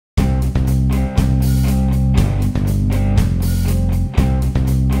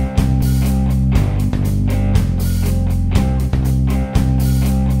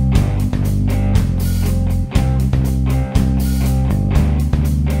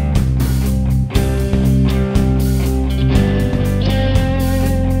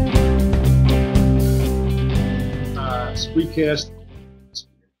webcast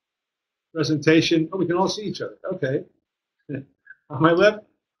presentation. Oh, we can all see each other. Okay. On my left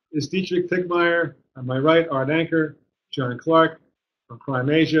is Dietrich Tickmeyer. On my right, Art Anchor, John Clark from Crime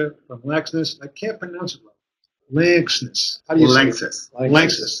Asia, from Laxness. I can't pronounce it right. Lanxess. How do you say it?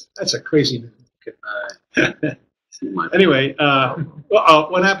 Lanxess. That's a crazy name. Okay. Anyway,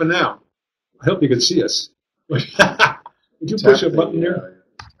 what happened now? I hope you can see us. Would you push a button there?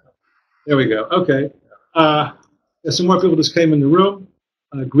 There we go. Okay. There's some more people just came in the room.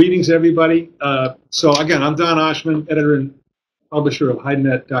 Greetings, everybody. So again, I'm Don Oshman, editor and publisher of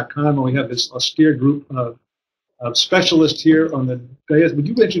Hidenet.com, and we have this austere group of specialists here on the dais. Would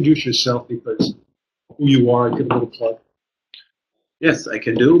you introduce yourself, because who you are, give a little plug? Yes, I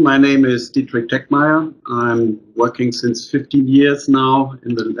can do. My name is Dietrich Tickmeyer. I'm working since 15 years now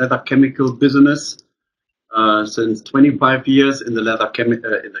in the leather chemical business. Since 25 years in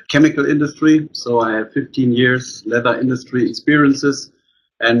the chemical industry. So I have 15 years leather industry experiences.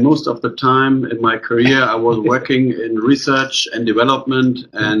 And most of the time in my career, I was working in research and development.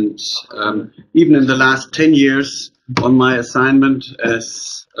 And even in the last 10 years on my assignment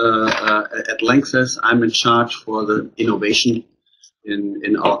as at Lanxess, I'm in charge for the innovation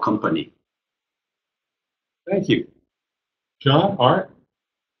in our company. Thank you. John, Art?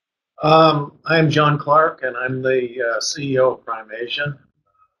 I'm John Clark, and I'm the CEO of Crime Asia.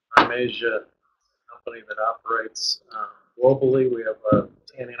 Crime Asia, a company that operates globally. We have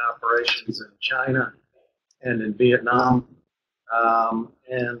tanning operations in China and in Vietnam,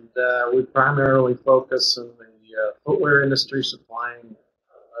 and we primarily focus on the footwear industry, supplying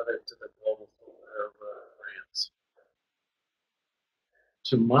leather to the global footwear brands.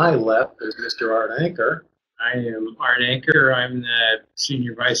 To my left is Mr. Art Anchor. I am Art Anchor. I'm the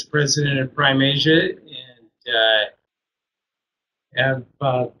Senior Vice President of Prime Asia, and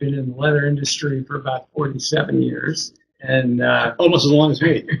have been in the leather industry for about 47 years. And almost as long as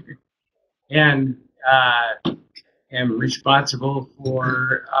me. And am responsible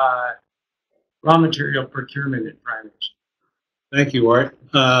for raw material procurement at Prime Asia. Thank you, Art.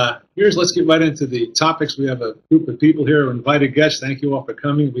 Let's get right into the topics. We have a group of people here, invited guests. Thank you all for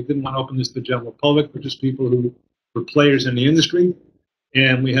coming. We didn't want to open this to the general public, but just people who were players in the industry.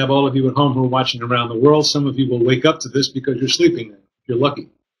 And we have all of you at home who are watching around the world. Some of you will wake up to this because you're sleeping now, if you're lucky.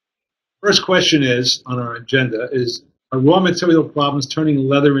 First question is, on our agenda, is, are raw material problems turning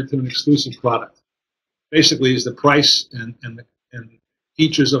leather into an exclusive product? Basically, is the price and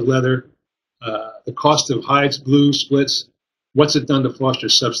features of leather, the cost of hides, glue, splits, what's it done to foster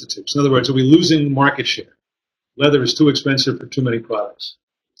substitutes? In other words, are we losing market share? Leather is too expensive for too many products.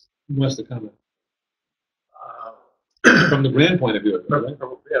 Who wants to comment? From the brand point of view, right?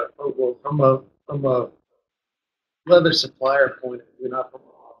 From a leather supplier point of view, not from a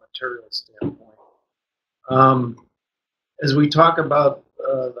raw material standpoint. As we talk about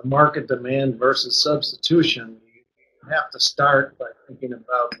the market demand versus substitution, you have to start by thinking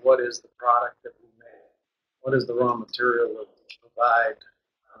about what is the product that we make, what is the raw material that we provide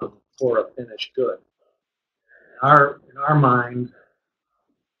for a finished good. In our mind,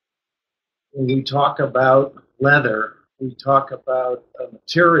 when we talk about leather, we talk about a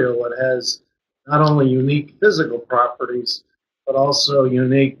material that has not only unique physical properties, but also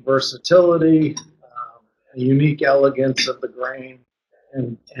unique versatility, a unique elegance of the grain,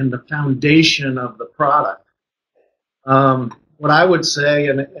 and the foundation of the product. What I would say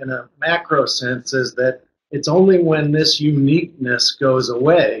in a macro sense is that it's only when this uniqueness goes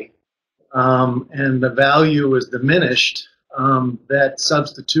away and the value is diminished that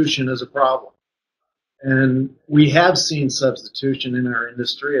substitution is a problem. And we have seen substitution in our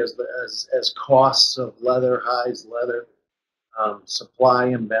industry as costs of leather, hides, leather, supply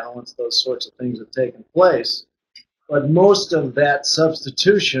imbalance, those sorts of things have taken place. But most of that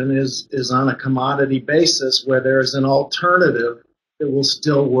substitution is on a commodity basis where there is an alternative that will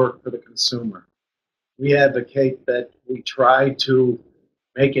still work for the consumer. We advocate that we try to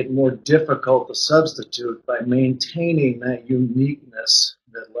make it more difficult to substitute by maintaining that uniqueness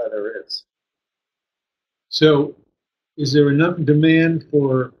that leather is. So is there enough demand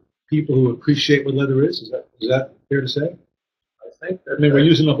for people who appreciate what leather is? Is that fair to say? I think that, we're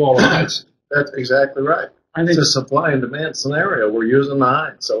using up all the hides. That's exactly right. I think it's a supply and demand scenario. We're using the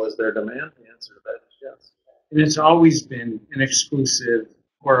hide, so is there demand? The answer to that is yes. And it's always been an exclusive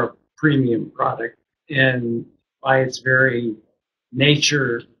or a premium product, and by its very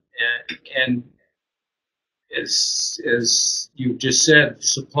nature, and as you just said,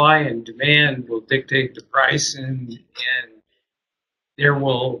 supply and demand will dictate the price, and there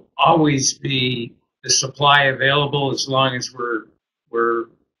will always be the supply available as long as we're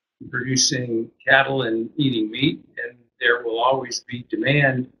producing cattle and eating meat, and there will always be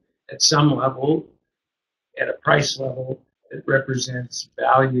demand at some level, at a price level that represents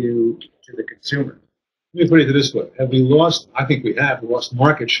value to the consumer. Let me put it this way. Have we lost, I think we have lost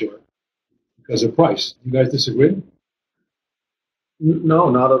market share because of price. You guys disagree? No,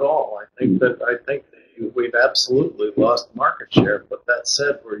 not at all. I think we've absolutely lost market share, but that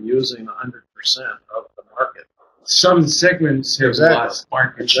said, we're using 100% of the market. Some segments have Exactly. lost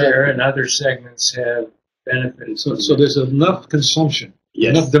market share and other segments have benefited. So there's enough consumption,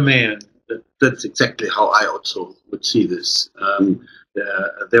 Yes. enough demand. That's exactly how I also would see this.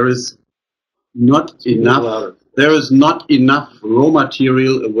 There is not enough. There is not enough raw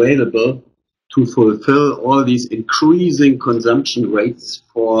material available to fulfill all these increasing consumption rates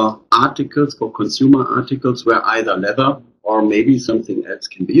for articles, for consumer articles, where either leather or maybe something else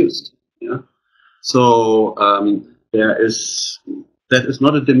can be used. Yeah. So that is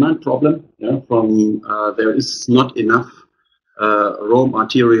not a demand problem. Yeah. There is not enough raw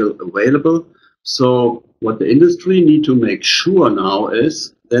material available. So what the industry need to make sure now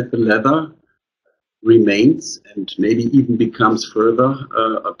is that the leather remains and maybe even becomes further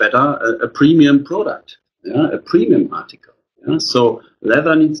a premium product, yeah, a premium article. Yeah? So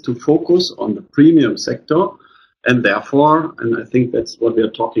leather needs to focus on the premium sector, and therefore, and I think that's what we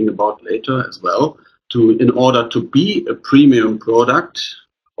are talking about later as well, in order to be a premium product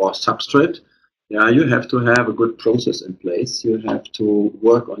or substrate, yeah, you have to have a good process in place. You have to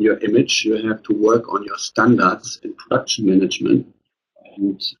work on your image. You have to work on your standards in production management.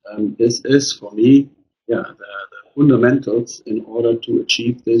 And this is, for me, the fundamentals in order to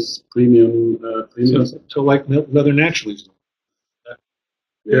achieve this premium. So like leather naturally.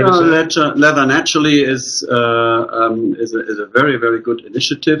 Yeah, leather naturally is a very, very good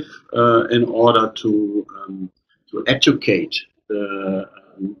initiative in order to educate the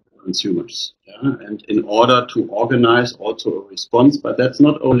consumers, yeah? And in order to organize also a response. But that's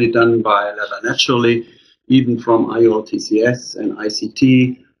not only done by leather naturally. Even from IOTCS and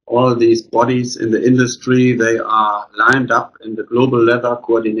ICT, all these bodies in the industry, they are lined up in the Global Leather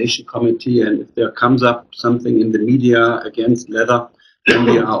Coordination Committee, and if there comes up something in the media against leather, then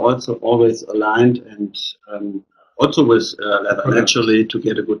we are also always aligned and also with leather naturally to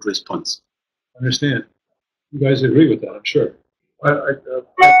get a good response. Understand. You guys agree with that, I'm sure. My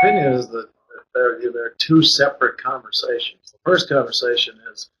opinion is that there are two separate conversations. The first conversation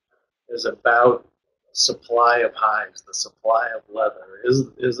is about supply of hides, the supply of leather.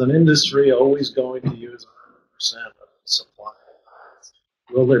 Is an industry always going to use 100% of the supply of hides?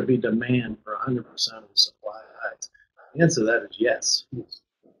 Will there be demand for 100% of the supply of hides? The answer to that is yes. The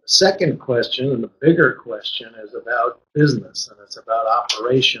second question, and the bigger question, is about business, and it's about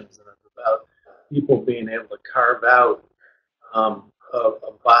operations, and it's about people being able to carve out a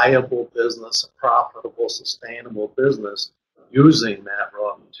viable business, a profitable, sustainable business using that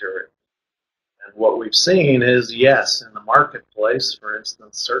raw material. And what we've seen is, yes, in the marketplace, for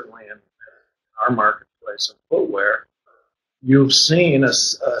instance, certainly in our marketplace of footwear, you've seen a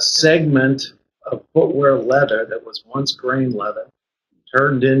segment of footwear leather that was once grain leather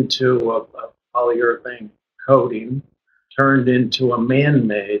turned into a polyurethane coating, turned into a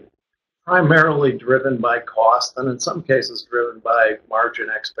man-made, primarily driven by cost, and in some cases driven by margin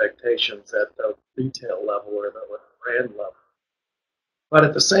expectations at the retail level or the brand level. But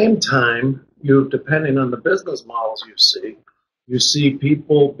at the same time, depending on the business models you see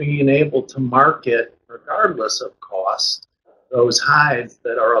people being able to market, regardless of cost, those hides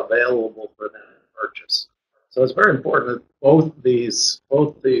that are available for them to purchase. So it's very important that both these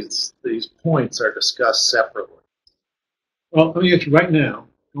points are discussed separately. Well, let me get you right now,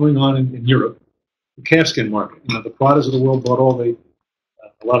 going on in Europe, the calfskin market. You know, the Pradas of the world bought a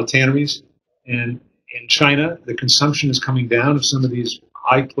lot of tanneries, and in China, the consumption is coming down of some of these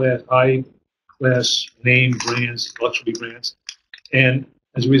high class name brands, luxury brands, and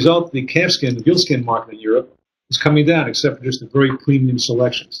as a result, the calfskin, the vealskin market in Europe is coming down, except for just the very premium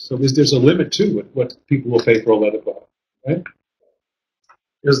selections. So there's a limit to what people will pay for a leather product, right?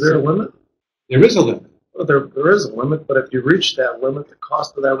 Is there a limit? There is a limit. Well, there is a limit, but if you reach that limit, the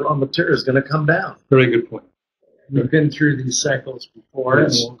cost of that raw material is going to come down. Very good point. We've been through these cycles before,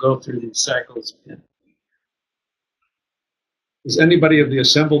 Yes. and we'll go through these cycles again. Does anybody of the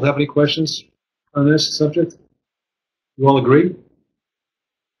assembled have any questions on this subject? You all agree?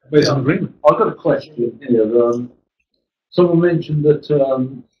 Everybody's in agreement. I've got a question here. Someone mentioned that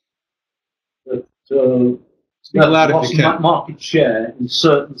Speak louder if lost you can. market share in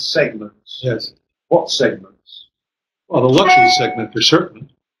certain segments. Yes. What segments? Well, the luxury segment for certain.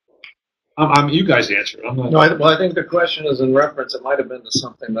 You guys answer. I'm not. No, I think the question is in reference. It might have been to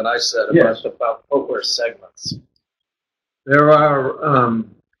something that I said Yes. about footwear segments. There are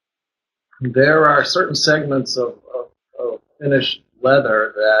certain segments of finished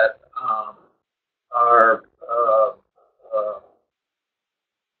leather that are uh,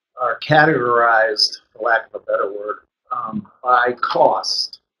 are categorized, for lack of a better word, by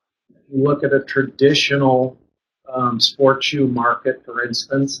cost. If you look at a traditional sport shoe market, for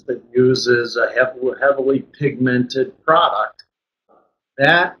instance, that uses a heavily pigmented product,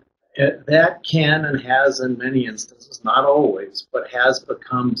 that that can and has in many instances, not always, but has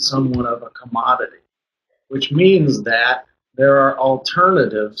become somewhat of a commodity, which means that there are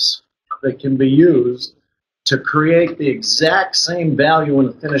alternatives that can be used to create the exact same value in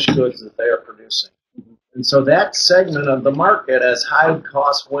the finished goods that they are producing. And so that segment of the market, as hide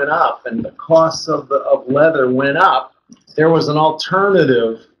costs went up and the costs of leather went up, there was an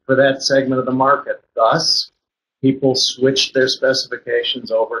alternative for that segment of the market. Thus, people switched their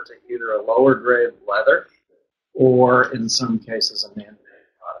specifications over to either a lower grade leather or, in some cases, a man-made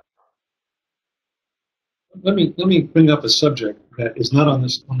product. Let me bring up a subject that is not on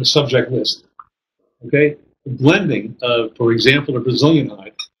the subject list. Okay, the blending of, for example, a Brazilian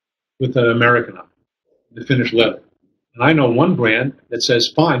hide with an American hide, the finished leather. And I know one brand that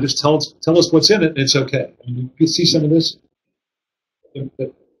says, "Fine, just tell us what's in it, and it's okay." I mean, you see some of this.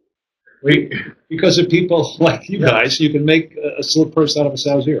 Because of people like you guys, you can make a silk purse out of a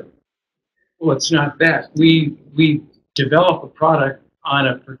sow's ear. Well, it's not that. We develop a product on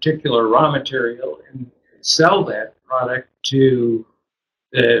a particular raw material and sell that product to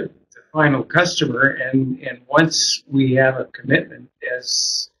the final customer, and once we have a commitment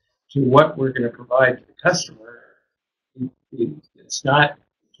as to what we're going to provide to the customer, it's not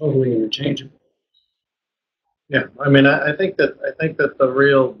totally interchangeable. Yeah, I mean, I think that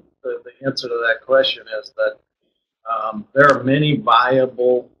the answer to that question is that there are many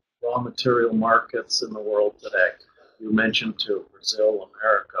viable raw material markets in the world today. You mentioned two: Brazil,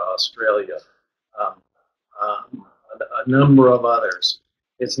 America, Australia, um, a number of others.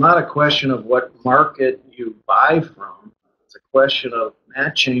 It's not a question of what market you buy from. It's a question of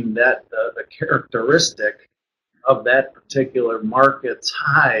matching the characteristic of that particular market's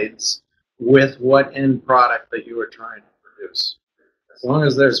hides with what end product that you are trying to produce. As long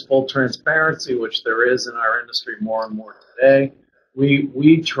as there's full transparency, which there is in our industry more and more today,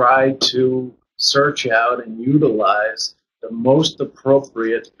 we try to search out and utilize the most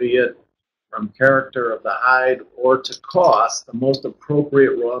appropriate, be it from character of the hide or to cost, the most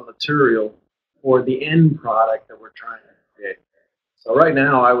appropriate raw material for the end product that we're trying to create. So right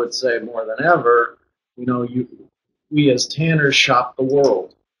now, I would say more than ever, we as tanners shop the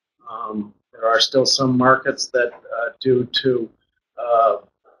world. There are still some markets that, due to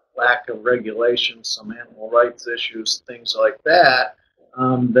lack of regulation, some animal rights issues, things like that,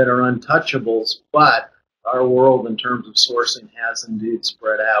 that are untouchables. But our world, in terms of sourcing, has indeed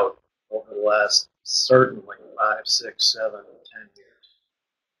spread out over the last certainly 5, 6, 7, 10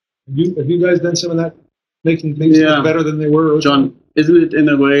 years. Have you guys done some of that, making things look better than they were? John, isn't it in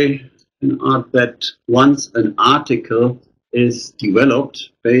a way an art that once an article is developed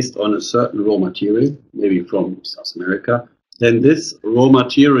based on a certain raw material, maybe from South America, then this raw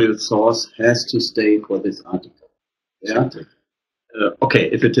material source has to stay for this article. Yeah. Okay,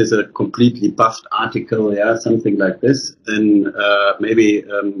 if it is a completely buffed article, yeah, something like this, then maybe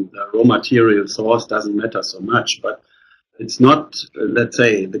the raw material source doesn't matter so much. But it's not, let's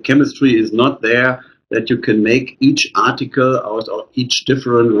say, the chemistry is not there that you can make each article out of each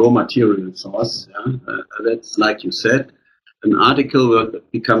different raw material source. Yeah? That's like you said, an article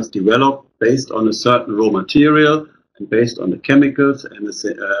becomes developed based on a certain raw material and based on the chemicals and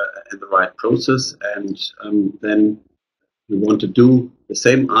the right process, and then you want to do the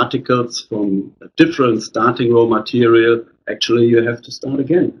same articles from a different starting raw material. Actually, you have to start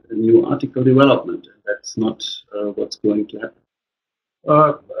again, a new article development. That's not what's going to happen.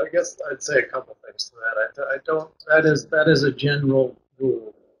 I guess I'd say a couple things to that. I don't. That is a general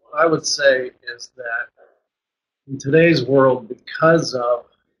rule. What I would say is that in today's world, because of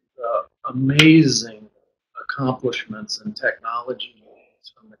the amazing accomplishments in technology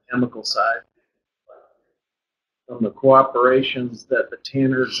from the chemical side, from the cooperations that the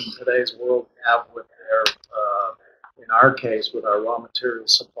tanners in today's world have with their, in our case, with our raw material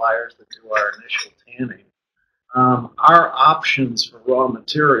suppliers that do our initial tanning, our options for raw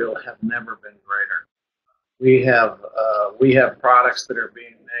material have never been greater. We have products that are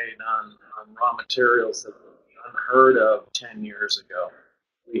being made on raw materials that were unheard of 10 years ago.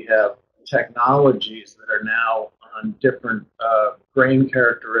 We have technologies that are now on different grain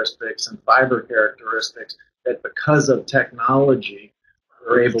characteristics and fiber characteristics that, because of technology,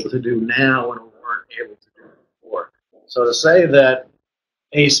 we're able to do now and we weren't able to do before. So to say that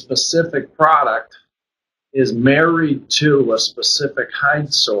a specific product is married to a specific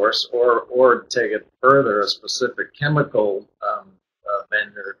hide source, or take it further, a specific chemical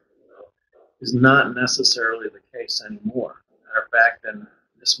vendor, is not necessarily the case anymore. Matter of fact, in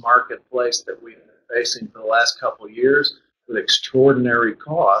this marketplace that we've been facing for the last couple of years with extraordinary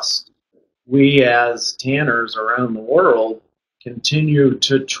costs, we as tanners around the world continue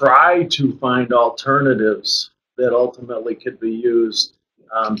to try to find alternatives that ultimately could be used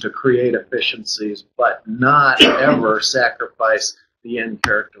to create efficiencies, but not ever sacrifice the end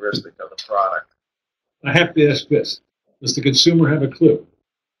characteristic of the product. I have to ask this: does the consumer have a clue?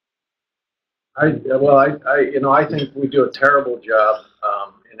 I think we do a terrible job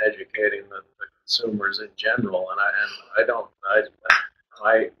in educating the consumers in general,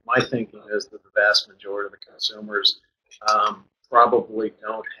 my thinking is that the vast majority of the consumers probably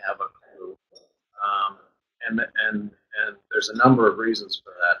don't have a clue, and there's a number of reasons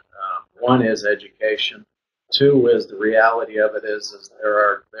for that. One is education. Two is the reality of it is there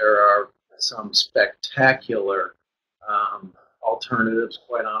are some spectacular alternatives,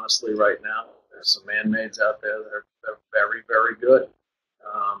 quite honestly, right now. There's some man-mades out there that are very, very good.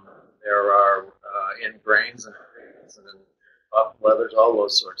 There are in grains and in buff leathers, all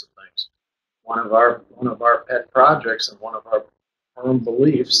those sorts of things. One of our pet projects and one of our firm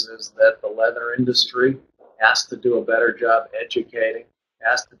beliefs is that the leather industry has to do a better job educating,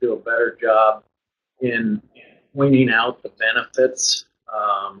 has to do a better job in pointing out the benefits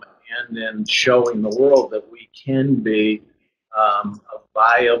and in showing the world that we can be a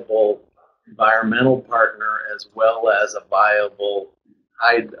viable environmental partner as well as a viable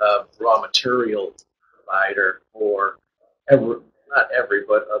raw material provider for not every,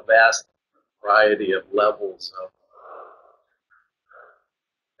 but a vast variety of levels of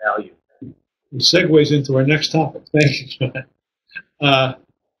value. It segues into our next topic. Thank you, John.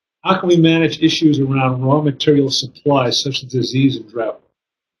 How can we manage issues around raw material supplies such as disease and drought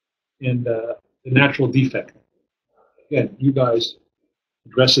and the natural defect? Again, you guys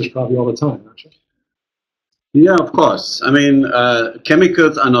address this probably all the time, don't you? Yeah, of course. I mean,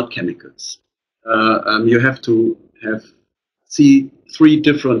 chemicals are not chemicals. You have to see three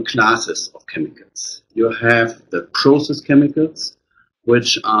different classes of chemicals. You have the process chemicals,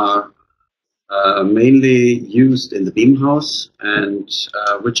 which are mainly used in the beam house and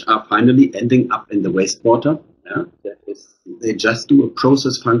which are finally ending up in the wastewater. Yeah? They just do a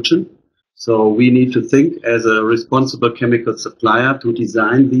process function. So we need to think as a responsible chemical supplier to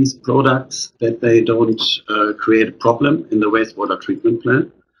design these products that they don't create a problem in the wastewater treatment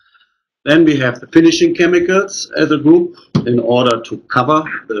plant. Then we have the finishing chemicals as a group in order to cover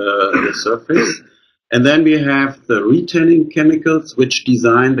the surface. And then we have the retanning chemicals, which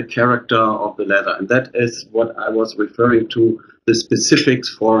design the character of the leather. And that is what I was referring to, the specifics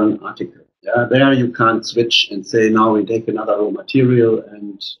for an article. Yeah, there you can't switch and say, now we take another raw material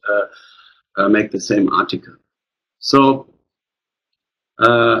and make the same article. So,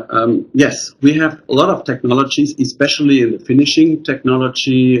 yes, we have a lot of technologies, especially in the finishing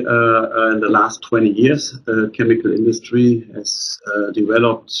technology. In the last 20 years, the chemical industry has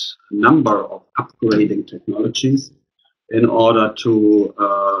developed a number of upgrading technologies in order to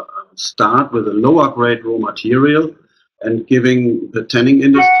start with a lower grade raw material and giving the tanning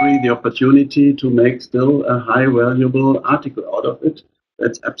industry the opportunity to make still a high valuable article out of it.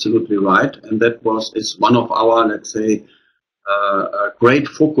 That's absolutely right, and that is one of our, let's say, great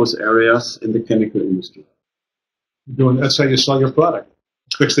focus areas in the chemical industry. That's how you sell your product.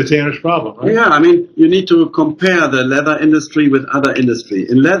 Fix the tanner's problem, right? Yeah, I mean, you need to compare the leather industry with other industry.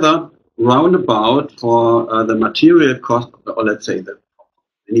 In leather, roundabout for the material cost, or let's say the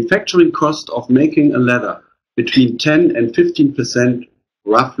manufacturing cost of making a leather, between 10 and 15%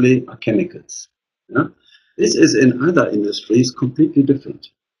 roughly are chemicals. Yeah? This is in other industries completely different.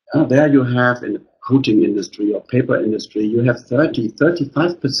 There you have in the coating industry or paper industry, you have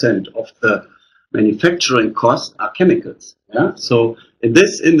 35% of the manufacturing costs are chemicals. Yeah? So in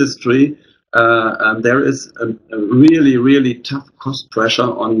this industry, there is a really, really tough cost pressure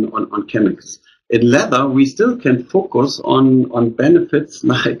on chemicals. In leather, we still can focus on benefits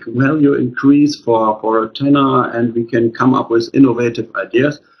like value increase for a tanner, and we can come up with innovative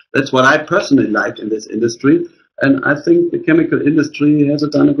ideas. That's what I personally like in this industry, and I think the chemical industry has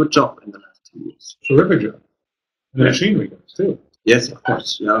done a good job in the last 10 years. Terrific job. The machinery does too. Yes, of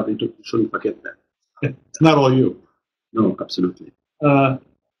course. Yeah, shouldn't forget that. It's not all you. No, absolutely.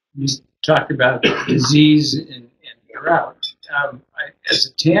 You talk about disease and drought. As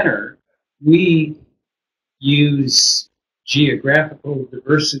a tanner, we use geographical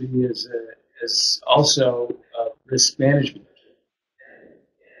diversity as also a risk management,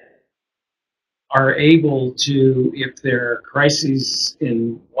 are able to, if there are crises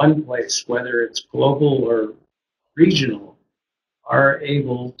in one place, whether it's global or regional, are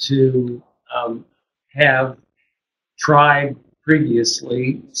able to have tried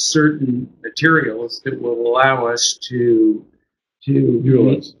previously certain materials that will allow us to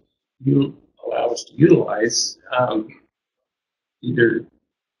utilize either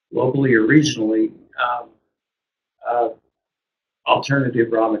globally or regionally uh,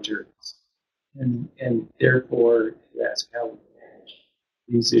 alternative raw materials, and therefore, that's how we manage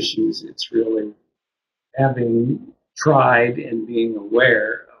these issues. It's really having tried and being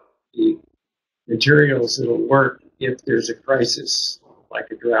aware of the materials that'll work if there's a crisis like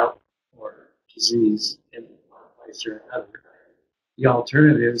a drought or disease in one place or another. The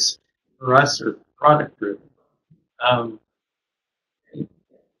alternatives for us are product driven.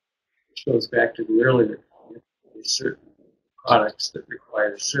 Which goes back to the earlier comment. There's certain products that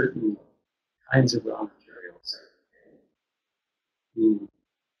require certain kinds of raw materials.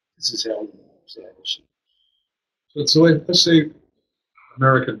 This is how we manage that issue. So let's say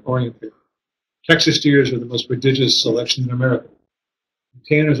American oriented. Texas steers are the most prodigious selection in America.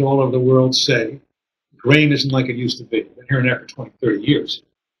 Tanners all over the world say grain isn't like it used to be. I've been hearing that for 20, 30 years.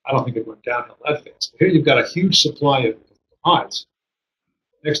 I don't think it went downhill that fast. But here you've got a huge supply of hides.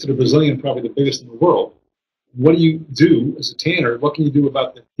 Next to the Brazilian, probably the biggest in the world. What do you do as a tanner? What can you do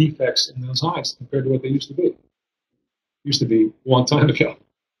about the defects in those hides compared to what they used to be? Used to be a long time ago.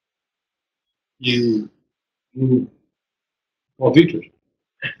 Well, features.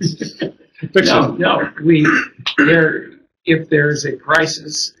 If there's a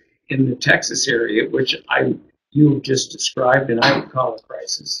crisis in the Texas area, which you just described, and I would call a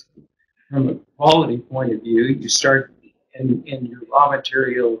crisis, from a quality point of view, you start, and your raw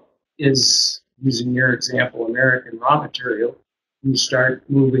material is, using your example, American raw material, you start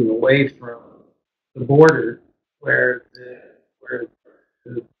moving away from the border where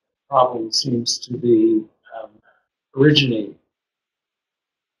the problem seems to be originating.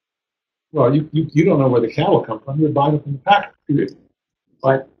 Well, you don't know where the cattle come from. You're buying them from the packer.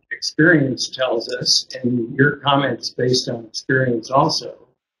 But experience tells us, and your comments based on experience also,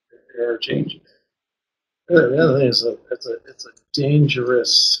 that there are changes. The other thing is it's a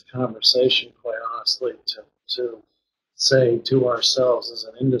dangerous conversation, quite honestly, to say to ourselves as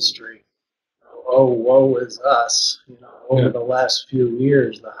an industry, oh, woe is us. Over the last few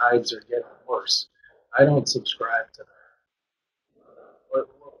years, the hides are getting worse. I don't subscribe to that. What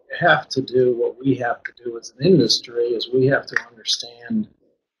we have to do as an industry is we have to understand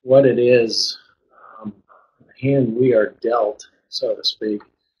what it is, the hand we are dealt, so to speak,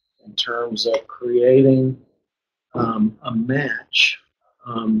 in terms of creating a match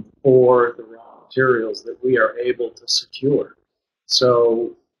for the raw materials that we are able to secure.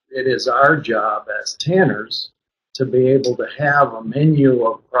 So it is our job as tanners to be able to have a menu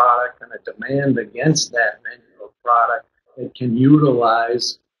of product and a demand against that menu of product that can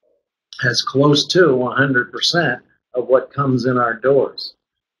utilize as close to 100% of what comes in our doors.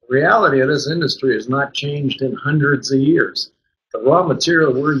 The reality of this industry has not changed in hundreds of years. The raw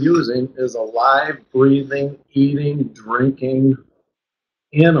material we're using is a live, breathing, eating, drinking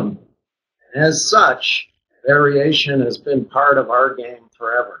animal. As such, variation has been part of our game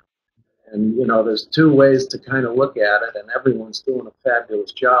forever. And, there's two ways to kind of look at it, and everyone's doing a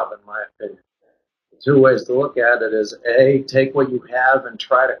fabulous job, in my opinion. The two ways to look at it is, A, take what you have and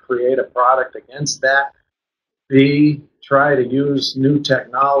try to create a product against that. B, try to use new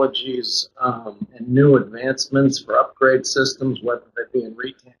technologies and new advancements for upgrade systems, whether they be in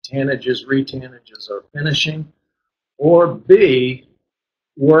retannages, or finishing. Or B,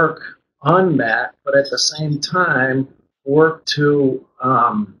 work on that, but at the same time, work to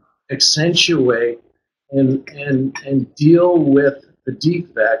accentuate and deal with the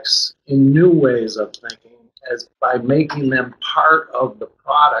defects in new ways of thinking, as by making them part of the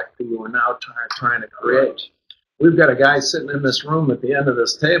product that you are now trying to create. We've got a guy sitting in this room at the end of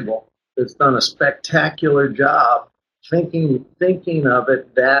this table that's done a spectacular job thinking of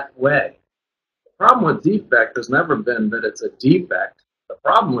it that way. The problem with defect has never been that it's a defect. The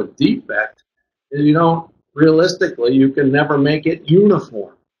problem with defect is realistically, you can never make it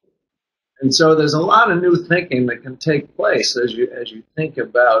uniform. And so there's a lot of new thinking that can take place as you think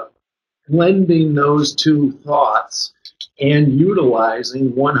about blending those two thoughts and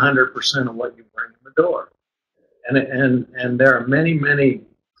utilizing 100% of what you bring in the door. And there are many, many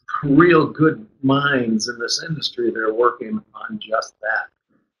real good minds in this industry that are working on just that.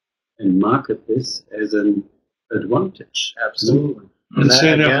 And market this as an advantage. Absolutely. And that,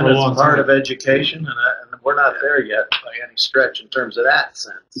 again, for a is long part time. of education and we're not there yet by any stretch in terms of that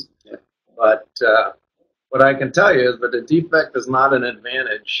sense. Yeah. But what I can tell you is that a defect is not an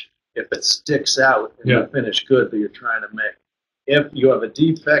advantage if it sticks out in the finished good that you're trying to make. If you have a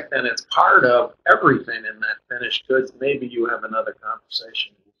defect and it's part of everything in that finished goods, maybe you have another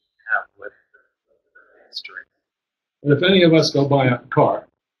conversation you have with the industry. And if any of us go buy a car,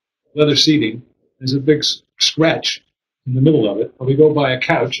 leather seating, there's a big scratch in the middle of it, or we go buy a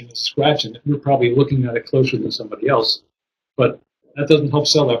couch and there's a scratch in it, we're probably looking at it closer than somebody else. But that doesn't help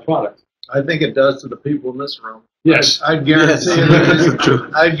sell that product. I think it does to the people in this room. Yes. I guarantee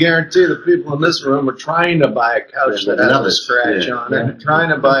I guarantee the people in this room are trying to buy a couch that has a scratch on it, and trying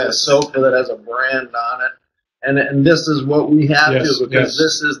to buy a sofa that has a brand on it. And this is what we have to, because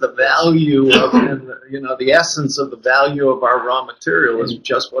this is the value of, and the essence of the value of our raw material is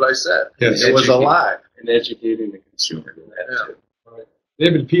just what I said. Yes. It was alive. And educating the consumer. Right.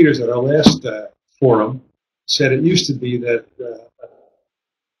 David Peters at our last forum said it used to be that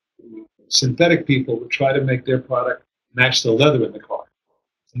synthetic people would try to make their product match the leather in the car.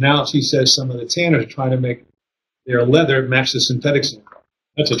 Now he says some of the tanners are trying to make their leather match the synthetics in the car.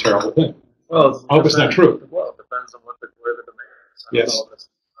 That's a terrible thing. Well, I hope it's not true. Well, it depends on where the demand is. Yes. Yes.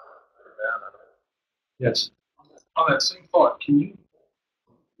 Yes. On that same thought,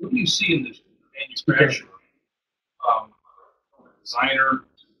 what do you see in the manufacturer, designer,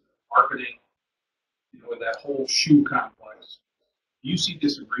 marketing, with that whole shoe complex? Do you see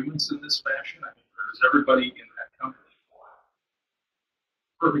disagreements in this fashion? I mean, or is everybody in that company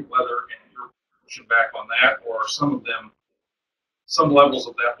perfect leather and you're pushing back on that, or some of them, some levels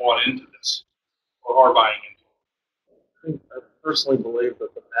of that bought into this or are buying into it? I personally believe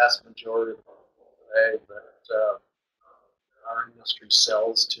that the vast majority of people today that our industry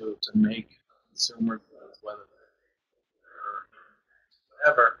sells to make consumer goods, whether they're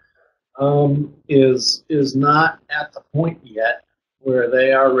whatever, is not at the point yet where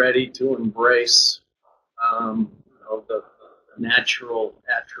they are ready to embrace the natural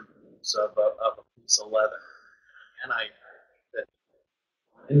attributes of a piece of leather. And I that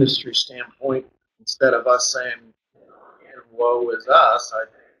industry standpoint, instead of us saying, woe is us, I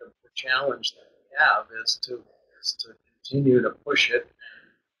think the challenge that we have is to continue to push it and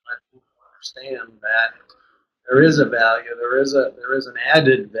let people understand that there is a value, there is an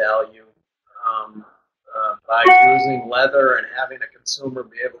added value by using leather and having a consumer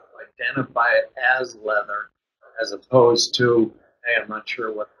be able to identify it as leather, as opposed to, hey, I'm not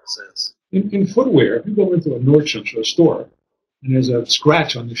sure what this is. In footwear, if you go into a Nordstrom's or a store and there's a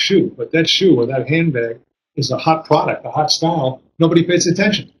scratch on the shoe, but that shoe or that handbag is a hot product, a hot style, nobody pays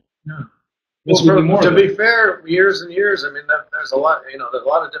attention. No. Well, to be fair, years and years. I mean, there's a lot. There's a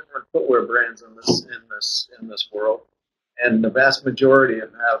lot of different footwear brands in this world, and the vast majority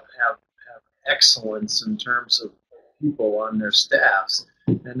have excellence in terms of people on their staffs.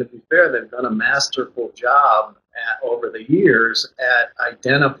 And to be fair, they've done a masterful job over the years at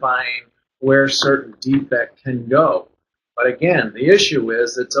identifying where certain defect can go. But again, the issue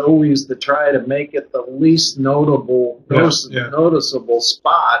is it's always to try to make it the least noticeable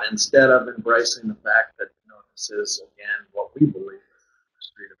spot instead of embracing the fact that this is, again, what we believe is the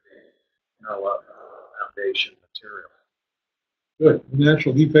industry to be, a foundation material. Good.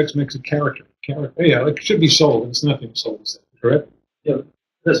 Natural defects makes it character. Yeah, it should be sold, and it's not being sold, correct? Yeah,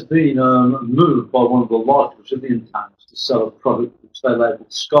 there's been a move by one of the large Brazilian towns to sell a product which they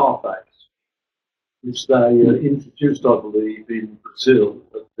labelled Scarface, which they introduced, I believe, in Brazil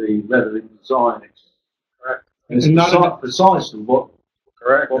at the Leather Design. Correct. And it's precisely what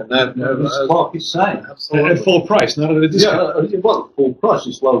That Clark is saying. At full price, not at a discount. Yeah, well, at full price,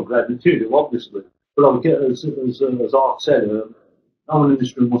 it's low grade material, obviously. But I would get, as Art said, no one in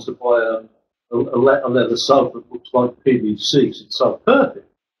this room wants to buy a leather sofa that looks like PVC. It's so perfect.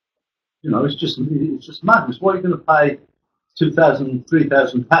 It's just madness. Why are you going to pay £2,000,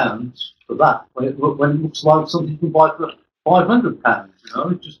 £3,000 for that when it looks like something you can buy for £500?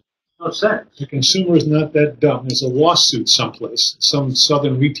 It just no sense. The consumer is not that dumb. There's a lawsuit someplace, some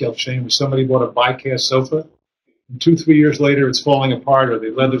southern retail chain, where somebody bought a bycast sofa, and 2-3 years later it's falling apart or the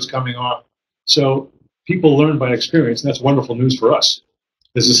leather's coming off. So people learn by experience, and that's wonderful news for us.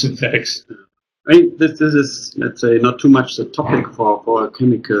 This is synthetics. I mean, this is, let's say, not too much the topic for a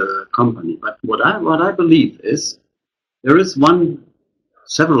chemical company, but what I believe is there is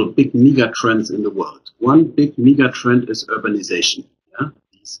several big mega trends in the world. One big mega trend is urbanization. Yeah?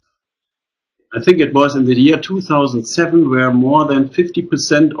 I think it was in the year 2007 where more than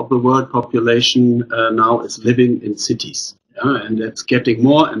 50% of the world population now is living in cities. Yeah? And it's getting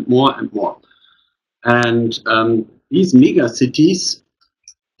more and more and more. And these mega cities,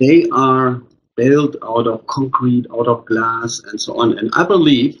 they are built out of concrete, out of glass, and so on. And I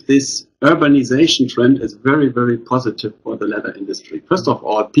believe this urbanization trend is very, very positive for the leather industry. First of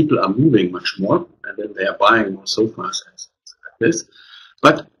all, people are moving much more, and then they are buying more sofas and things like this.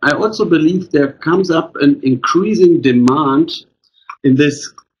 But I also believe there comes up an increasing demand in this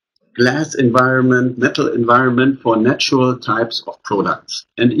glass environment, metal environment for natural types of products.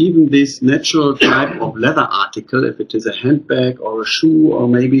 And even this natural type of leather article, if it is a handbag or a shoe, or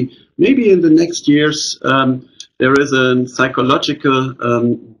maybe in the next years, there is a psychological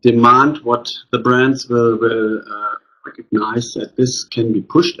demand what the brands will recognize that this can be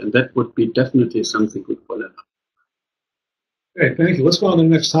pushed, and that would be definitely something good for leather. Okay, thank you. Let's go on to the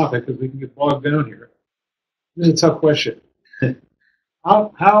next topic because we can get bogged down here. This is a tough question.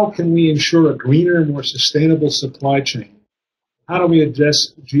 How can we ensure a greener, more sustainable supply chain? How do we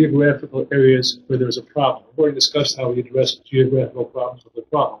address geographical areas where there's a problem? We've already discussed how we address geographical problems with a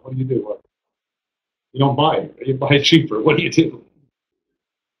problem. What do? You don't buy it, or you buy it cheaper. What do you do?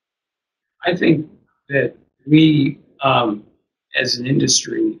 I think that we, as an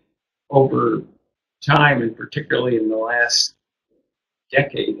industry, over time, and particularly in the last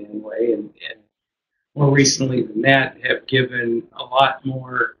decade anyway, and more recently than that, have given a lot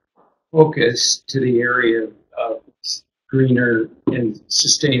more focus to the area of greener and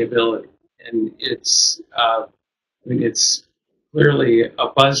sustainability. And it's clearly a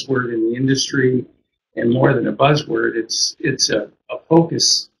buzzword in the industry, and more than a buzzword, it's a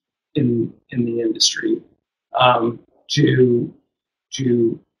focus in the industry to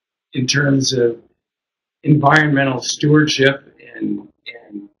in terms of environmental stewardship and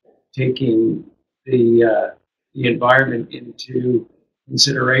taking the environment into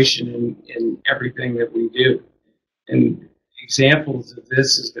consideration in everything that we do. And examples of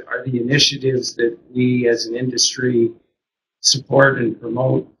this are the initiatives that we as an industry support and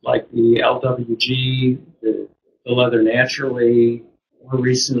promote, like the LWG, the Leather Naturally, more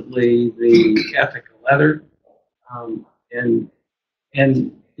recently the Ethical Leather.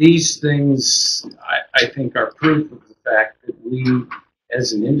 And these things, I think, are proof of the fact that we,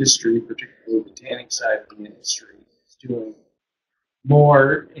 as an industry, particularly the tanning side of the industry, is doing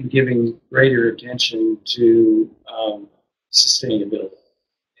more and giving greater attention to sustainability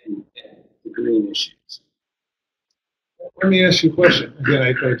and the green issues. Let me ask you a question. Again,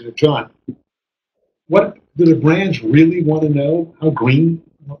 I go to John. What do the brands really want to know? How green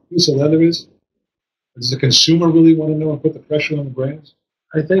a piece of leather is? Does the consumer really want to know and put the pressure on the brands?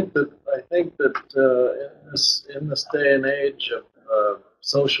 I think that in this day and age of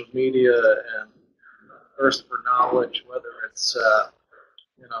social media and thirst for knowledge, whether it's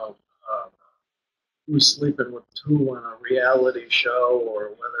who's sleeping with who on a reality show, or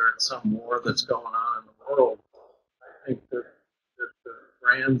whether it's some war that's going on in the world, I think that the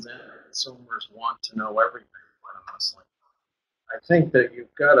brands and consumers want to know everything, quite honestly. I think that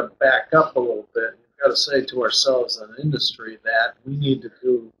you've got to back up a little bit. You've got to say to ourselves as an industry that we need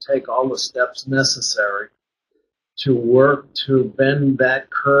to take all the steps necessary to work to bend that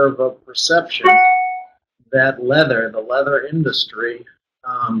curve of perception that the leather industry,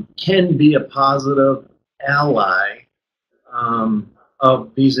 can be a positive ally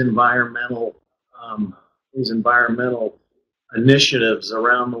of these environmental initiatives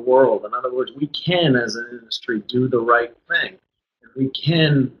around the world. In other words, we can, as an industry, do the right thing. And we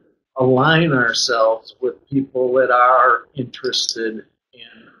can align ourselves with people that are interested in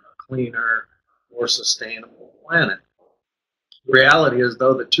a cleaner, more sustainable planet. The reality is,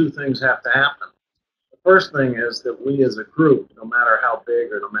 though, that two things have to happen. The first thing is that we as a group, no matter how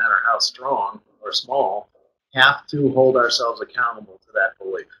big or no matter how strong or small, have to hold ourselves accountable to that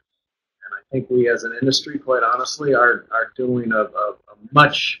belief. And I think we as an industry, quite honestly, are doing a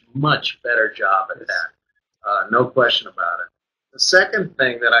much, much better job at that. No question about it. The second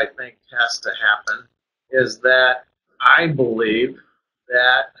thing that I think has to happen is that I believe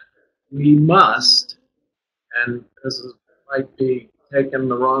that we must, and might be taken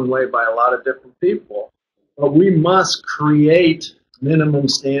the wrong way by a lot of different people, but we must create minimum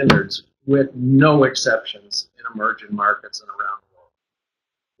standards with no exceptions in emerging markets and around the world.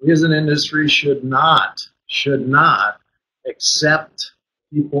 We as an industry should not accept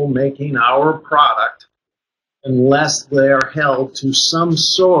people making our product unless they are held to some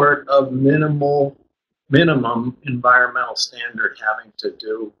sort of minimum environmental standard, having to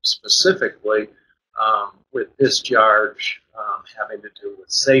do specifically with discharge, having to do with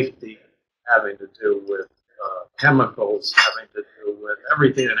safety, having to do with chemicals, having to do with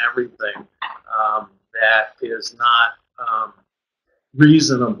everything that is not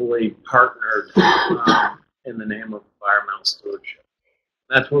reasonably partnered in the name of environmental stewardship.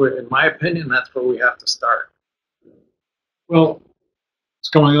 That's where, in my opinion, that's where we have to start. Well, what's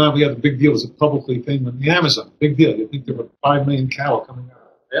going on? We have a big deal. It's a publicly thing with the Amazon. Big deal. You think there were 5 million cattle coming out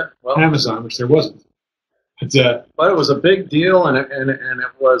Yeah, well, of Amazon, which there wasn't. It's but it was a big deal, and it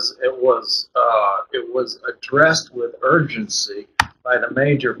was addressed with urgency by the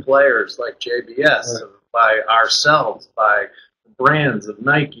major players like JBS, Right. by ourselves, by brands of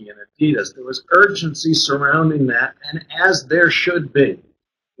Nike and Adidas. There was urgency surrounding that, and as there should be.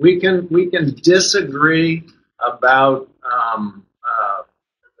 We can disagree about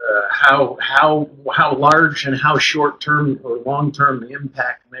how large and how short term or long term the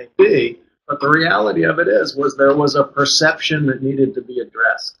impact may be, but the reality of it was there was a perception that needed to be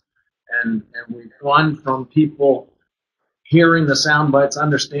addressed, and we've gone from people hearing the sound bites,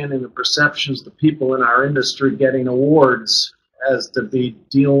 understanding the perceptions, the people in our industry getting awards as to be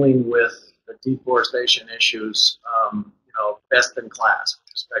dealing with the deforestation issues, best in class,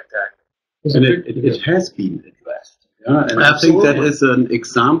 which is spectacular. And it has been addressed. Yeah? And I think that Absolutely. is an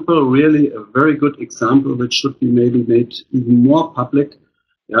example, really a very good example, which should be maybe made even more public.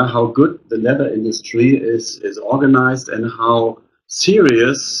 Yeah, how good the leather industry is organized and how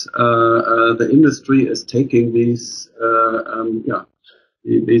serious the industry is taking these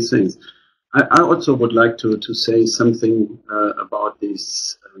things. I also would like to say something about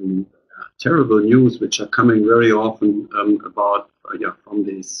these terrible news which are coming very often about from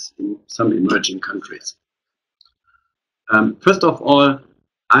these some emerging countries. First of all,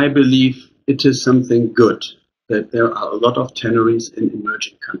 I believe it is something good that there are a lot of tanneries in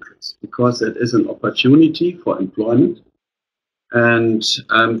emerging countries because it is an opportunity for employment, and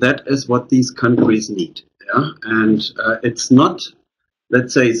that is what these countries need. Yeah? And it's not,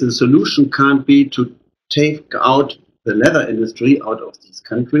 let's say, the solution can't be to take out the leather industry out of these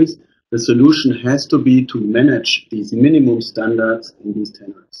countries. The solution has to be to manage these minimum standards in these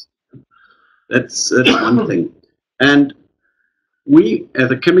tanneries. That's one thing. And we,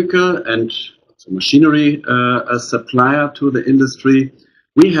 as a chemical and machinery supplier to the industry,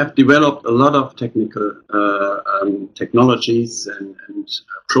 we have developed a lot of technical technologies and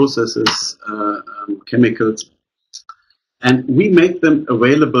processes, chemicals, and we make them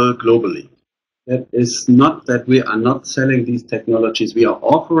available globally. That is not that we are not selling these technologies. We are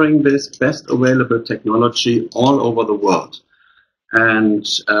offering this best available technology all over the world. And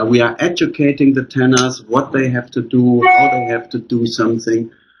we are educating the tanners what they have to do, how they have to do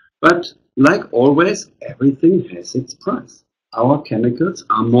something. But like always, everything has its price. Our chemicals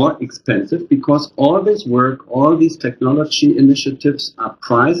are more expensive because all this work, all these technology initiatives are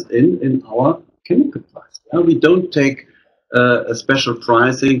priced in our chemical price. Yeah? We don't take a special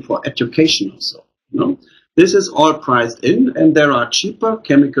pricing for education or so. No? This is all priced in, and there are cheaper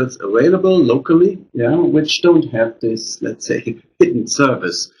chemicals available locally, which don't have this, let's say, hidden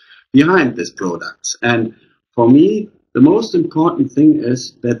service behind these products. And for me, the most important thing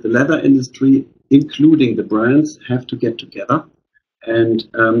is that the leather industry, including the brands, have to get together, and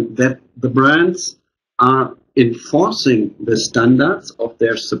that the brands are enforcing the standards of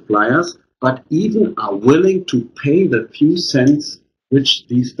their suppliers, but even are willing to pay the few cents which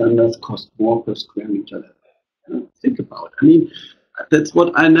these standards cost more per square meter. Think about it. I mean, that's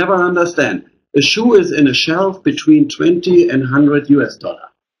what I never understand. A shoe is in a shelf between 20 and 100 US dollar.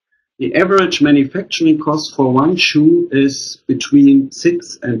 The average manufacturing cost for one shoe is between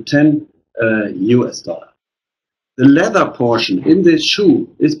 6 and 10 US dollar. The leather portion in this shoe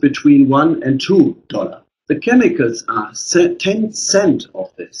is between $1 and $2. The chemicals are 10 cents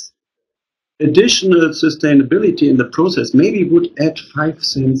of this. Additional sustainability in the process maybe would add 5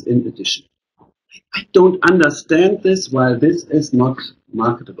 cents in addition. I don't understand this, while this is not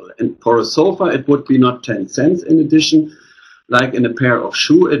marketable. And for a sofa, it would be not 10 cents in addition. Like in a pair of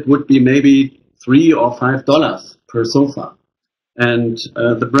shoes, it would be maybe $3 or $5 per sofa. And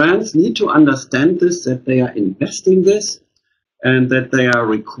the brands need to understand this, that they are investing this and that they are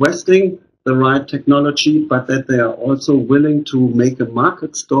requesting the right technology, but that they are also willing to make a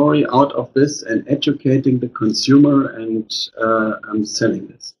market story out of this and educating the consumer and selling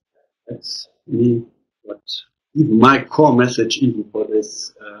this. That's me, what even my core message even for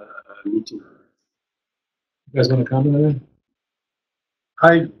this meeting. you guys want to comment on that?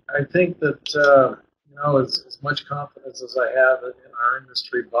 I think that as much confidence as I have in our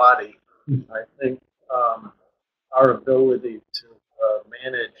industry body, I think our ability to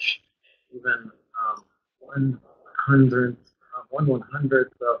manage even 1/100th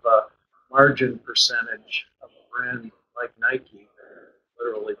of a margin percentage of a brand like Nike,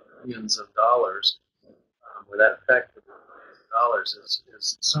 literally millions of dollars, where that effectively millions of dollars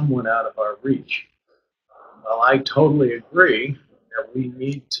is somewhat out of our reach. Well, I totally agree that we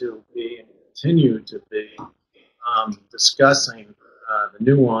need to be and continue to be discussing the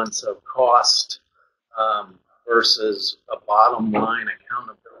nuance of cost versus a bottom line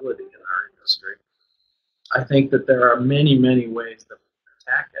accountability in our industry. I think that there are many, many ways that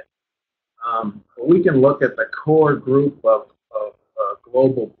we attack it. But we can look at the core group of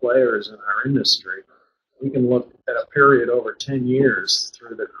global players in our industry. We can look at a period over 10 years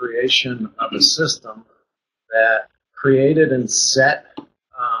through the creation of a system that created and set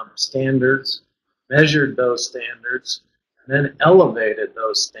standards, measured those standards, and then elevated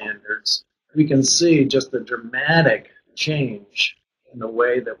those standards. We can see just the dramatic change in the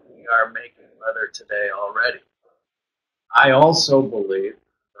way that we are making leather today already. I also believe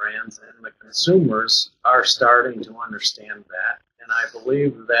brands and the consumers are starting to understand that, and I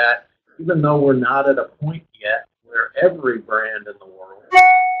believe that even though we're not at a point yet where every brand in the world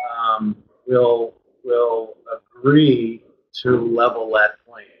will agree to level that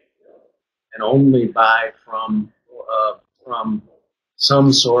playing and only buy from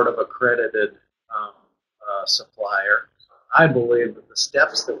some sort of accredited supplier, I believe that the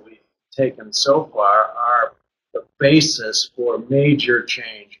steps that we've taken so far are the basis for major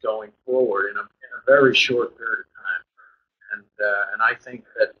change going forward in a very short period of time. And I think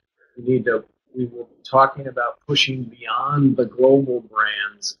that we will be talking about pushing beyond the global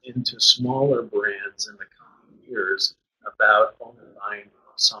brands into smaller brands in the coming years about buying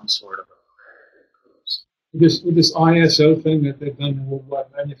some sort of a brand. With this ISO thing that they've done in worldwide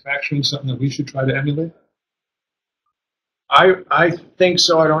manufacturing, something that we should try to emulate? I think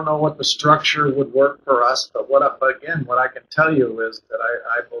so. I don't know what the structure would work for us, but what I can tell you is that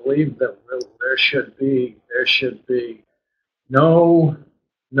I believe that there should be no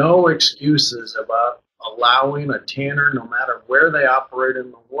excuses about allowing a tanner, no matter where they operate in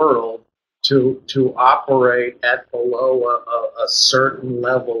the world, to operate at below a certain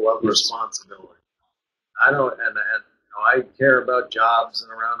level of responsibility. I care about jobs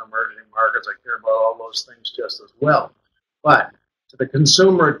and around emerging markets. I care about all those things just as well. But to the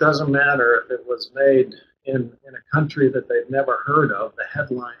consumer, it doesn't matter if it was made in a country that they've never heard of. The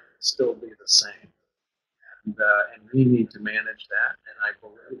headline will still be the same. And we need to manage that. And I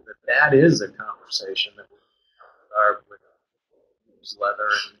believe that is a conversation that we start with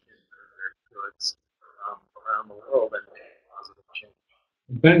leather and their goods around the world and make positive change.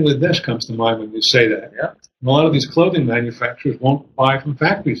 Bangladesh comes to mind when you say that. Yeah. And a lot of these clothing manufacturers won't buy from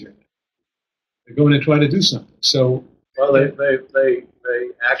factories anymore. They go in and try to do something. So, well, they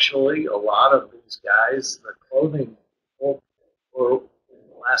actually, a lot of these guys, the clothing for the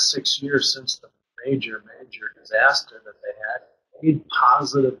last 6 years since the major disaster that they had, made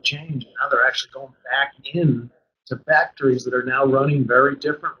positive change. Now they're actually going back in to factories that are now running very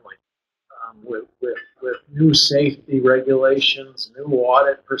differently with new safety regulations, new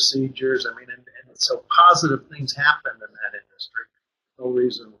audit procedures. I mean, and so positive things happen in that industry. No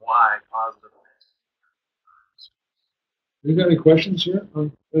reason why positive things. You got any questions here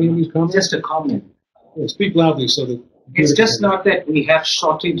on any of these comments? Just a comment. Yeah, speak loudly so that It's just not that we have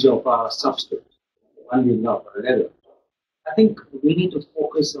shortage of our substrate, one we love, or leather. I think we need to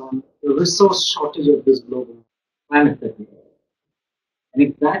focus on the resource shortage of this global planet that we have. And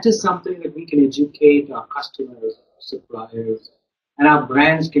if that is something that we can educate our customers, suppliers, and our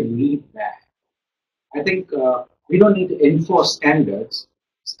brands can lead that, I think we don't need to enforce standards.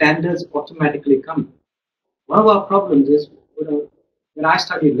 Standards automatically come. One of our problems is, when I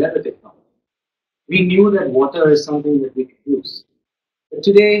studied leather technology, we knew that water is something that we could use. But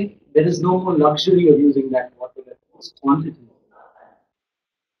today, there is no more luxury of using that water at those quantities.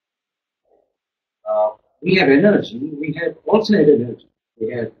 We have energy, we have alternate energy.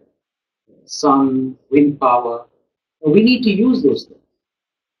 We have sun, wind power. We need to use those things.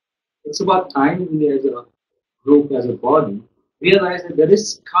 It's about time we as a group, as a body, realize that there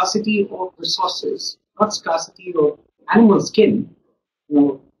is scarcity of resources, not scarcity of animal skin.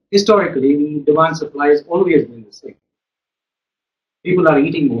 Historically, the demand supply has always been the same. People are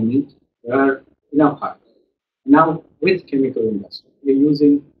eating more meat, there are enough hides. Now, with chemical industry, we're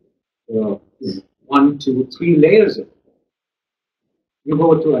using 1, 2, 3 layers of it. You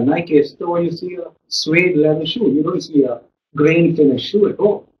go to a Nike store, you see a suede leather shoe. You don't see a grain finished shoe at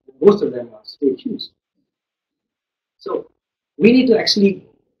all. Most of them are suede shoes. So we need to actually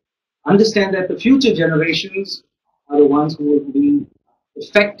understand that the future generations are the ones who will be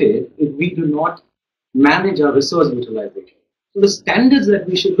affected if we do not manage our resource utilization. So the standards that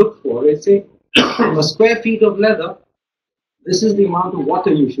we should look for is, say, a square feet of leather, this is the amount of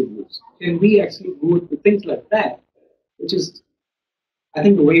water you should use. Can we actually go to things like that, which is, I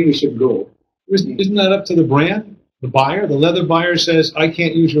think, the way we should go. Isn't that up to the brand? The buyer, the leather buyer says, I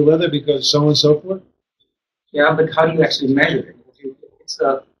can't use your leather because so and so forth? Yeah, but how do you actually measure it? It's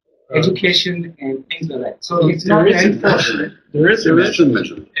education and things like that. So it's There not is enforcement. There is a There is a measurement.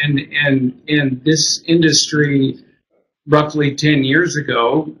 measurement. And in this industry, roughly 10 years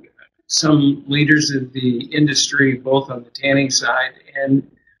ago, some leaders of the industry, both on the tanning side and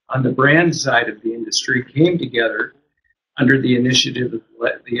on the brand side of the industry, came together under the initiative of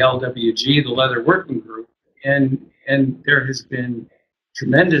the LWG, the Leather Working Group, and there has been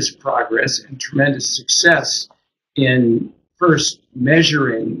tremendous progress and tremendous success in first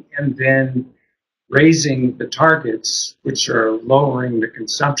measuring and then raising the targets, which are lowering the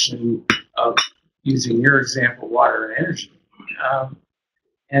consumption of, using your example, water and energy.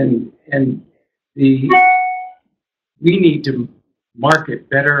 And we need to market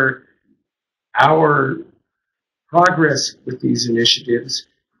better our progress with these initiatives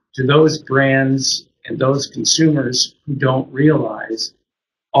to those brands and those consumers who don't realize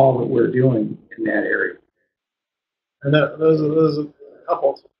all that we're doing in that area. And those are a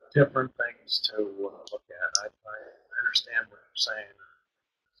couple different things to look at. I understand what you're saying.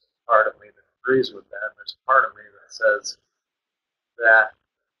 There's part of me that agrees with that. There's part of me that says that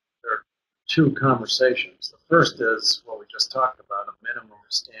there are two conversations. The first is what we just talked about, a minimum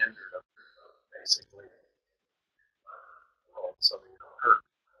standard of basically so that you don't hurt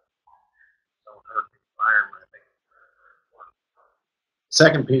the environment. I think the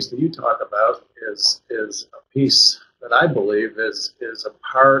second piece that you talk about is a piece that I believe is a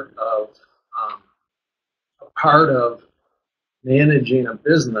part of managing a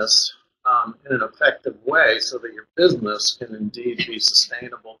business in an effective way so that your business can indeed be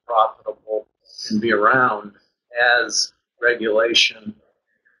sustainable, profitable, and be around as regulation and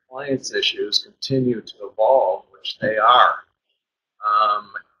compliance issues continue to evolve, which they are.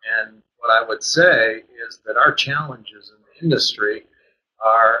 And what I would say is that our challenges in the industry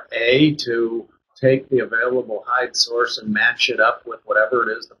are A, to take the available hide source and match it up with whatever it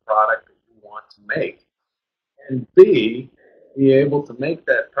is the product that you want to make, and B, be able to make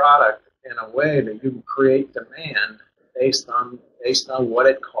that product in a way that you can create demand based on what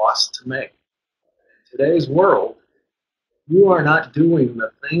it costs to make. In today's world, you are not doing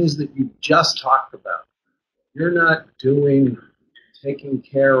the things that you just talked about. You're not taking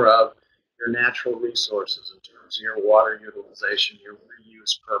care of your natural resources in terms of your water utilization, your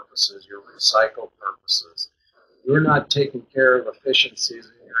reuse purposes, your recycle purposes. You're not taking care of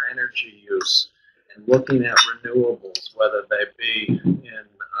efficiencies in your energy use and looking at renewables, whether they be in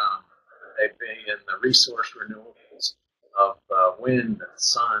the resource renewables of wind and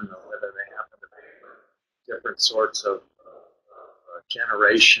sun, or whether they happen to be different sorts of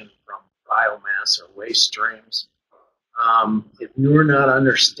generation from biomass or waste streams. If you're not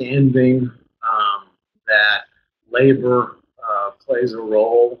understanding that labor plays a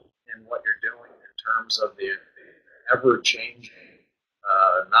role in what you're doing in terms of the ever-changing,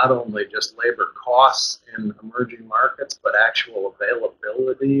 not only just labor costs in emerging markets, but actual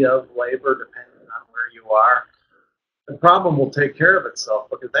availability of labor depending on where you are, the problem will take care of itself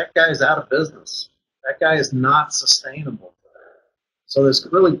because that guy's out of business. That guy is not sustainable. So there's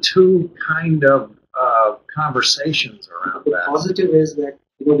really two kind of conversations around The that. positive is that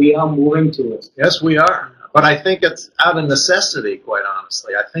we are moving to it. Yes, we are. But I think it's out of necessity, quite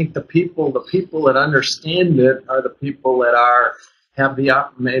honestly. I think the people that understand it are the people that have the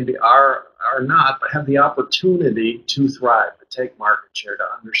opportunity to thrive, to take market share, to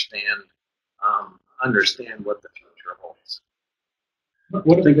understand what the future holds.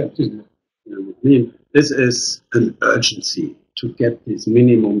 What have they got to do? I mean, this is an urgency to get these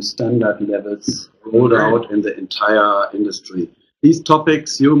minimum standard levels rolled out in the entire industry. These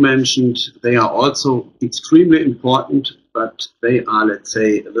topics you mentioned, they are also extremely important, but they are, let's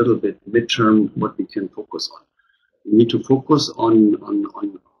say, a little bit midterm what we can focus on. We need to focus on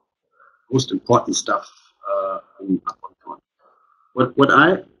most important stuff up on front. What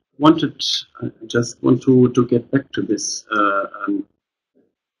I wanted, I just want to get back to this.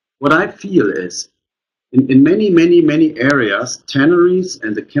 What I feel is, in many areas, tanneries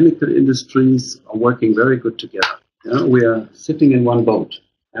and the chemical industries are working very good together. We are sitting in one boat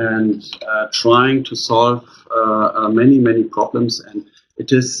and trying to solve many problems, and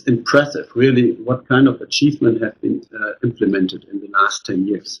it is impressive, really, what kind of achievement have been implemented in the last 10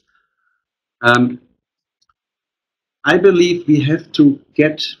 years. I believe we have to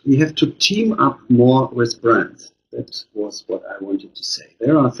team up more with brands. That was what I wanted to say.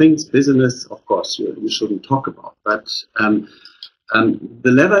 There are things, business, of course, we shouldn't talk about, but the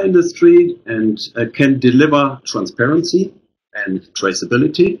leather industry can deliver transparency and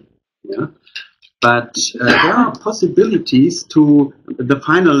traceability. Yeah, But there are possibilities to the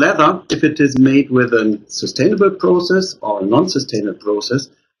final leather, if it is made with a sustainable process or a non-sustainable process,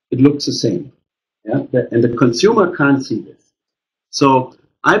 it looks the same. Yeah? And the consumer can't see this. So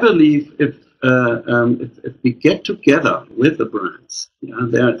I believe if we get together with the brands,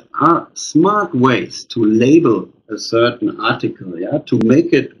 there are smart ways to label a certain article, to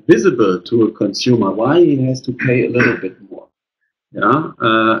make it visible to a consumer why he has to pay a little bit more.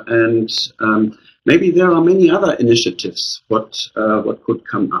 Maybe there are many other initiatives what could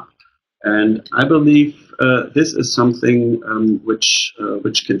come up, and I believe this is something which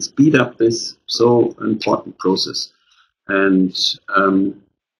can speed up this so important process. And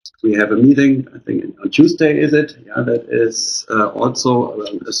we have a meeting, I think on Tuesday, is it? Yeah, that is also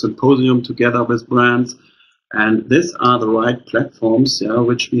a symposium together with brands, and these are the right platforms,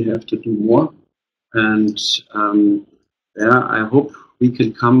 which we have to do more. And I hope we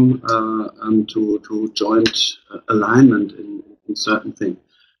can come to joint alignment in certain things.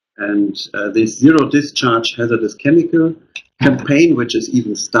 And this zero discharge hazardous chemical campaign, which is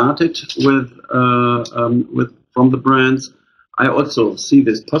even started with from the brands, I also see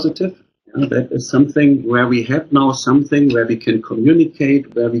this positive. That is something where we have now something where we can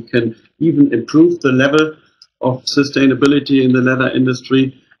communicate, where we can even improve the level of sustainability in the leather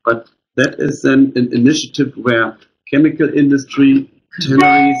industry. But that is then an initiative where chemical industry,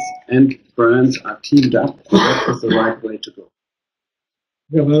 tanneries, and brands are teamed up. That is the right way to go.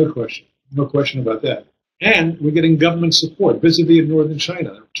 We have another question. No question about that. And we're getting government support vis-a-vis in northern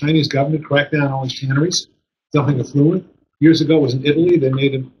China. The Chinese government cracked down on these tanneries, dumping effluent. Years ago, it was in Italy. They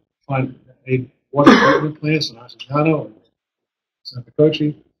made water treatment plants in Artigiano and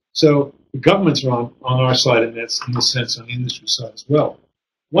Sanpacochi. So the governments are on our side in that sense, on the industry side as well.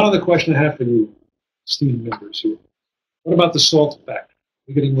 One other question I have for you, esteemed members here. What about the salt factor?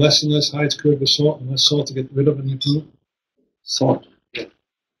 We're getting less and less hides coated with salt and less salt to get rid of in the effluent? Salt. Yeah.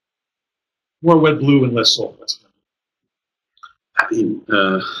 More wet blue and less salt. That's I mean,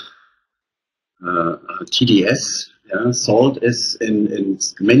 TDS, salt is in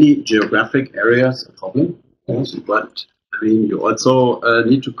many geographic areas a problem. Yes. But I mean, you also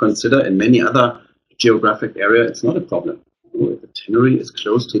need to consider in many other geographic areas it's not a problem. If the tannery is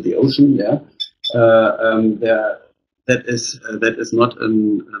close to the ocean, that is not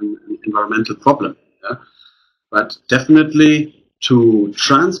an environmental problem. Yeah? But definitely to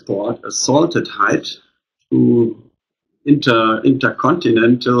transport a salted hide to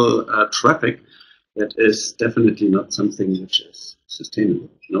intercontinental traffic, that is definitely not something which is sustainable.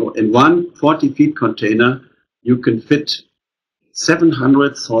 In one 40-feet container, you can fit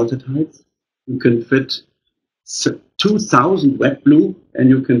 700 salted hides. You can fit 2,000 wet blue, and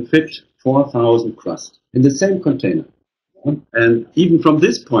you can fit 4,000 crust in the same container. And even from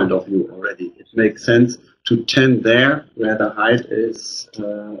this point of view already, it makes sense to tan there where the hide is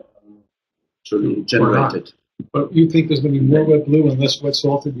actually generated. But you think there's going to be more wet blue and less wet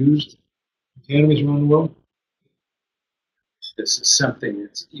salted used in tanneries around the world? This is something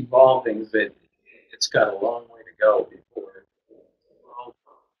that's evolving, but it's got a long way to go before the world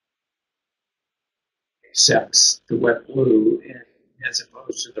accepts the wet blue as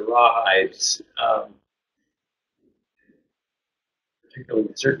opposed to the raw hides, particularly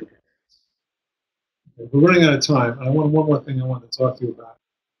in certain countries. We're running out of time. One more thing I wanted to talk to you about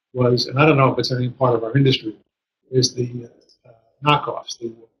was, and I don't know if it's any part of our industry, is the knockoffs.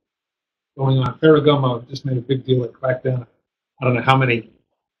 The going on. Ferragamo just made a big deal and cracked down. I don't know how many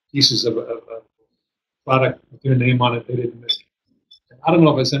pieces of product with their name on it they didn't make. And I don't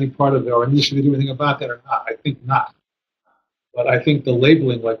know if it's any part of our industry to do anything about that or not. I think not. But I think the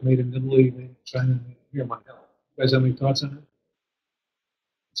labeling, like made in Italy, made in China, made here might help. You guys have any thoughts on that?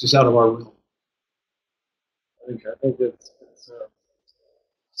 It's just out of our realm. I think it's a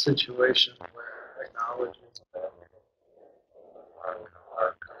situation where technology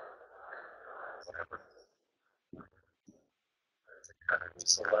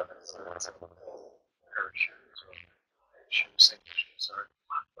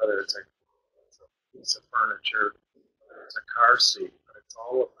whether it's a piece of furniture, whether it's a car seat, but it's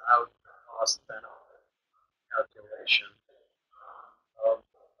all about the cost benefit calculation of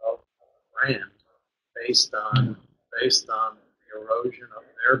the brand based on the erosion of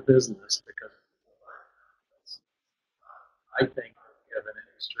their business because I think we have an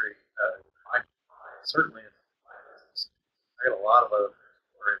industry certainly in my business, I got a lot of other things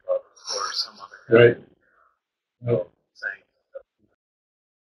to worry about before some other guy. Right.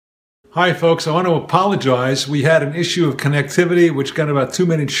 Hi, folks. I want to apologize. We had an issue of connectivity, which got about 2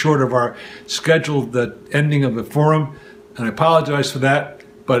 minutes short of our scheduled ending of the forum, and I apologize for that.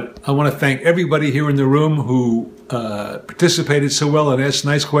 But I want to thank everybody here in the room who participated so well and asked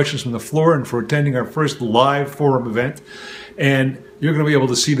nice questions from the floor, and for attending our first live forum event. And you're going to be able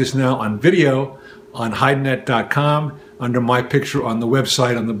to see this now on video on Hidenet.com under my picture on the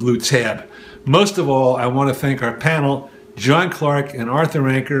website on the blue tab. Most of all, I want to thank our panel, John Clark and Arthur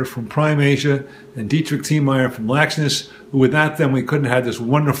Anker from Prime Asia and Dietrich Thiemeyer from Laxness, who without them we couldn't have this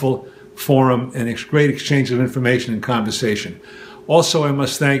wonderful forum and great exchange of information and conversation. Also, I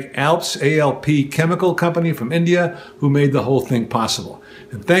must thank Alps ALP Chemical Company from India, who made the whole thing possible.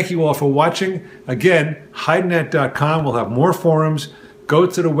 And thank you all for watching. Again, Hidenet.com will have more forums. Go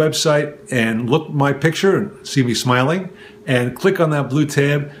to the website and look at my picture and see me smiling, and click on that blue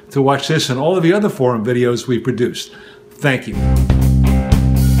tab to watch this and all of the other forum videos we produced. Thank you.